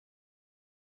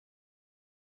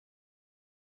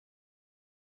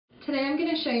Today I'm going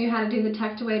to show you how to do the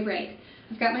tucked away braid.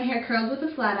 I've got my hair curled with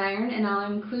a flat iron, and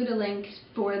I'll include a link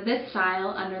for this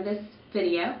style under this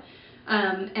video.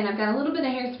 And I've got a little bit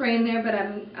of hairspray in there, but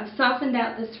I've softened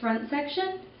out this front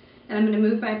section, and I'm going to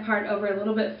move my part over a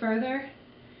little bit further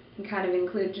and kind of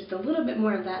include just a little bit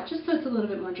more of that, just so it's a little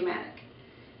bit more dramatic.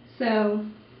 So,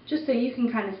 just so you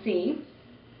can kind of see,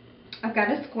 I've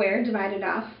got a square divided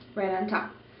off right on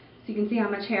top, so you can see how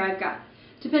much hair I've got.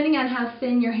 Depending on how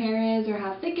thin your hair is or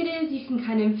how thick it is, you can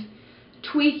kind of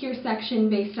tweak your section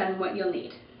based on what you'll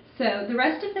need. So the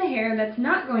rest of the hair that's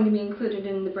not going to be included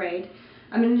in the braid,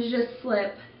 I'm going to just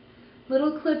slip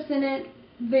little clips in it,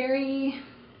 very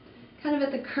kind of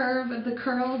at the curve of the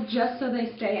curl, just so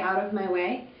they stay out of my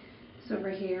way. So over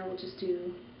here we'll just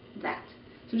do that.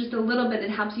 So just a little bit,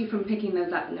 it helps you from picking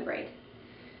those up in the braid.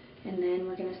 And then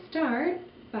we're going to start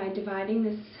by dividing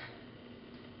this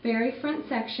very front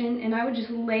section, and I would just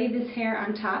lay this hair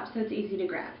on top so it's easy to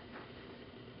grab.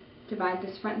 Divide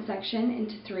this front section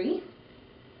into 3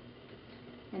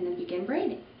 and then begin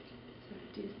braiding.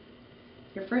 So do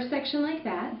your first section like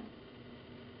that,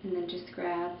 and then just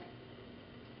grab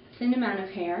a thin amount of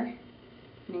hair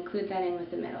and include that in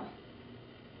with the middle.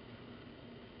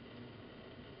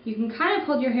 You can kind of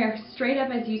hold your hair straight up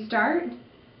as you start,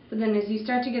 but then as you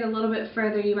start to get a little bit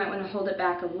further, you might want to hold it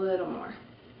back a little more.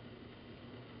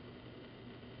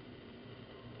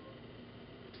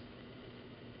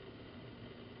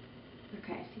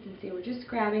 Okay, so you can see we're just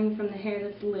grabbing from the hair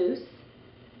that's loose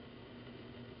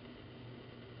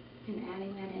and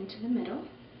adding that into the middle.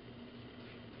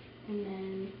 And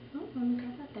then, let me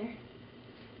grab that there.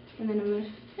 And then I'm going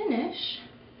to finish,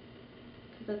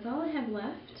 because that's all I have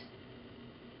left,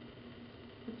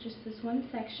 with just this one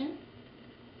section.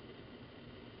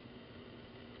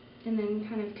 And then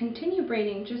kind of continue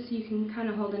braiding just so you can kind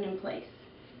of hold it in place.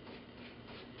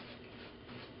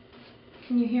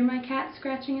 Can you hear my cat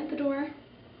scratching at the door?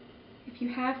 If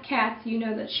you have cats, you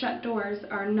know that shut doors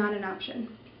are not an option.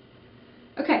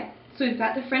 Okay, so we've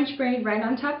got the French braid right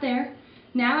on top there.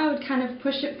 Now I would kind of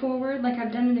push it forward like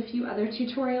I've done in a few other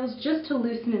tutorials, just to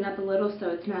loosen it up a little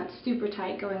so it's not super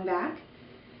tight going back.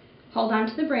 Hold on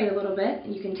to the braid a little bit,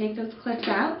 and you can take those clips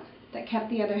out that kept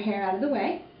the other hair out of the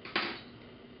way.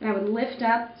 And I would lift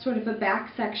up sort of a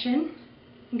back section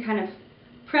and kind of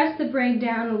press the braid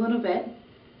down a little bit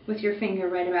with your finger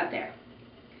right about there.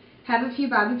 Have a few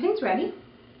bobby pins ready,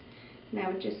 and I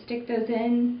would just stick those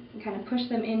in and kind of push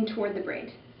them in toward the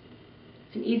braid.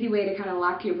 It's an easy way to kind of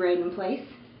lock your braid in place.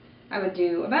 I would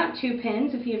do about 2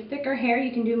 pins. If you have thicker hair,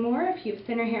 you can do more. If you have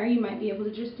thinner hair, you might be able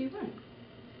to just do 1.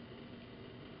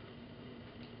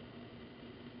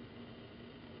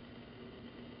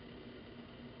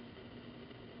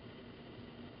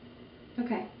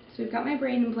 Okay, so we've got my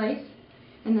braid in place,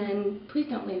 and then please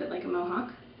don't leave it like a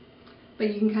mohawk, but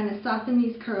you can kind of soften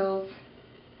these curls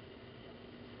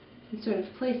and sort of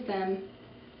place them.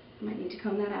 I might need to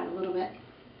comb that out a little bit.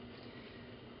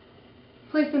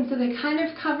 Place them so they kind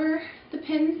of cover the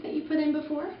pins that you put in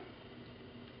before.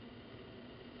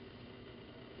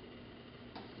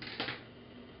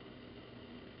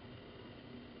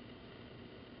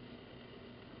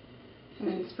 And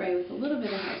then spray with a little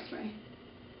bit of hairspray.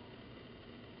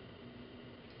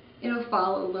 It'll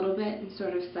fall a little bit and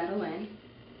sort of settle in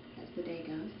as the day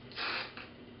goes.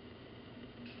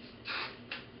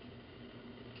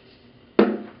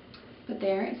 But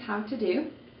there is how to do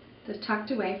the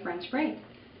tucked away French braid.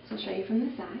 So I'll show you from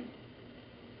the side.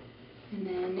 And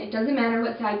then it doesn't matter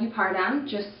what side you part on,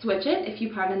 just switch it if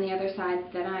you part on the other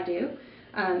side than I do.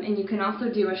 And you can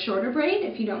also do a shorter braid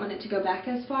if you don't want it to go back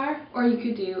as far, or you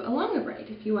could do a longer braid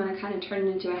if you want to kind of turn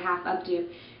it into a half updo,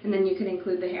 and then you could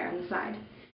include the hair on the side.